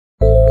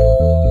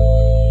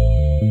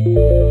...2012,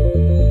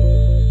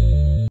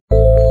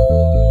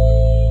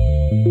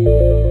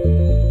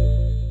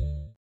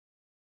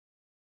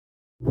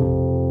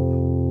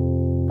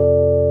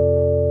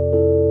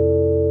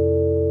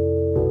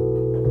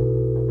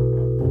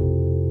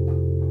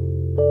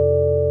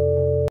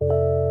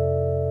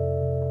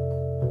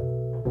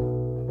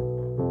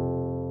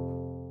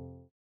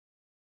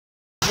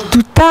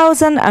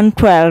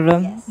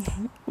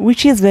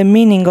 which is the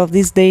meaning of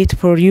this date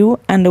for you,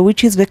 and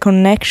which is the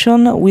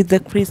connection with the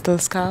crystal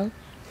skull?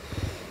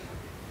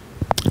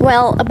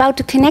 Well, about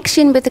the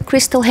connection with the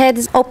crystal head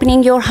is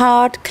opening your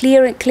heart,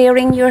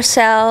 clearing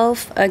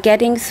yourself,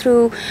 getting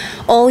through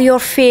all your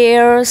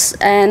fears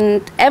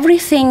and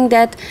everything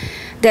that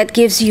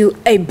gives you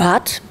a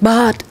but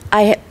that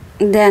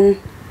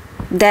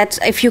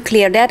if you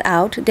clear that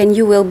out, then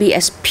you will be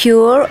as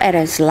pure and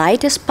as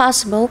light as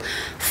possible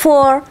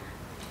for,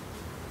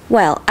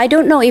 well, I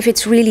don't know if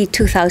it's really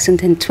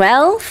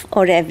 2012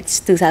 or if it's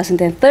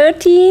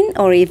 2013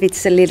 or if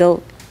it's a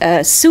little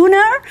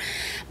sooner,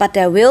 but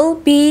there will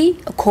be,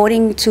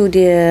 according to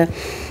the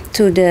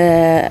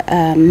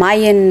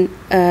Mayan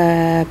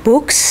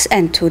books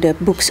and to the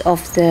books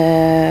of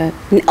the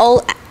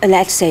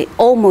let's say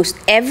almost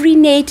every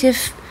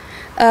native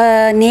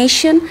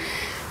nation,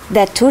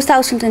 that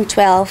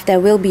 2012 there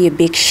will be a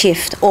big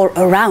shift, or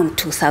around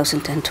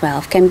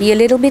 2012, can be a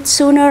little bit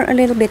sooner, a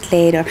little bit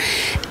later,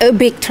 a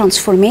big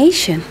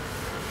transformation.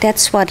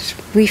 That's what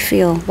we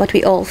feel, what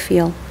we all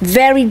feel.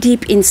 Very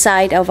deep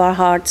inside of our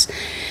hearts,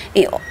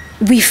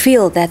 we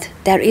feel that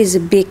there is a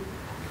big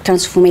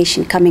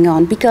transformation coming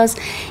on, because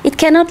it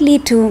cannot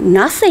lead to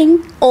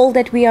nothing, all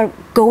that we are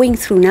going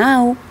through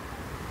now.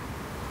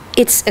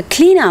 It's a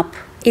cleanup.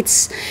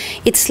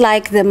 It's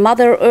like the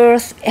Mother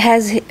Earth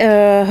has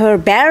her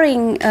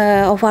bearing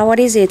of what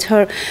is it?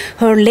 Her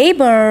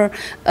labor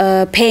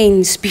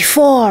pains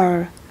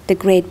before the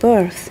great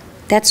birth.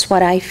 That's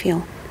what I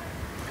feel.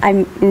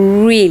 I'm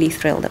really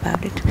thrilled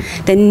about it.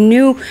 The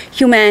new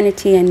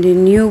humanity and the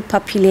new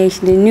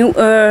population, the new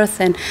Earth,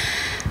 and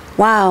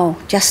wow,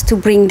 just to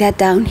bring that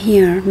down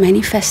here,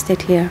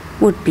 manifested here,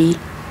 would be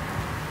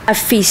a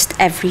feast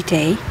every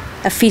day,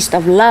 a feast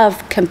of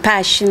love,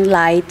 compassion,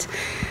 light.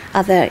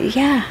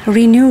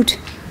 Renewed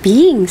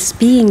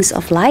beings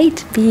of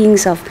light,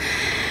 beings of,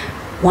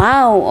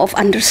 wow, of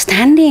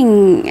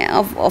understanding,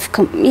 of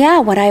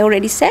what I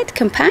already said,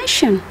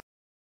 compassion.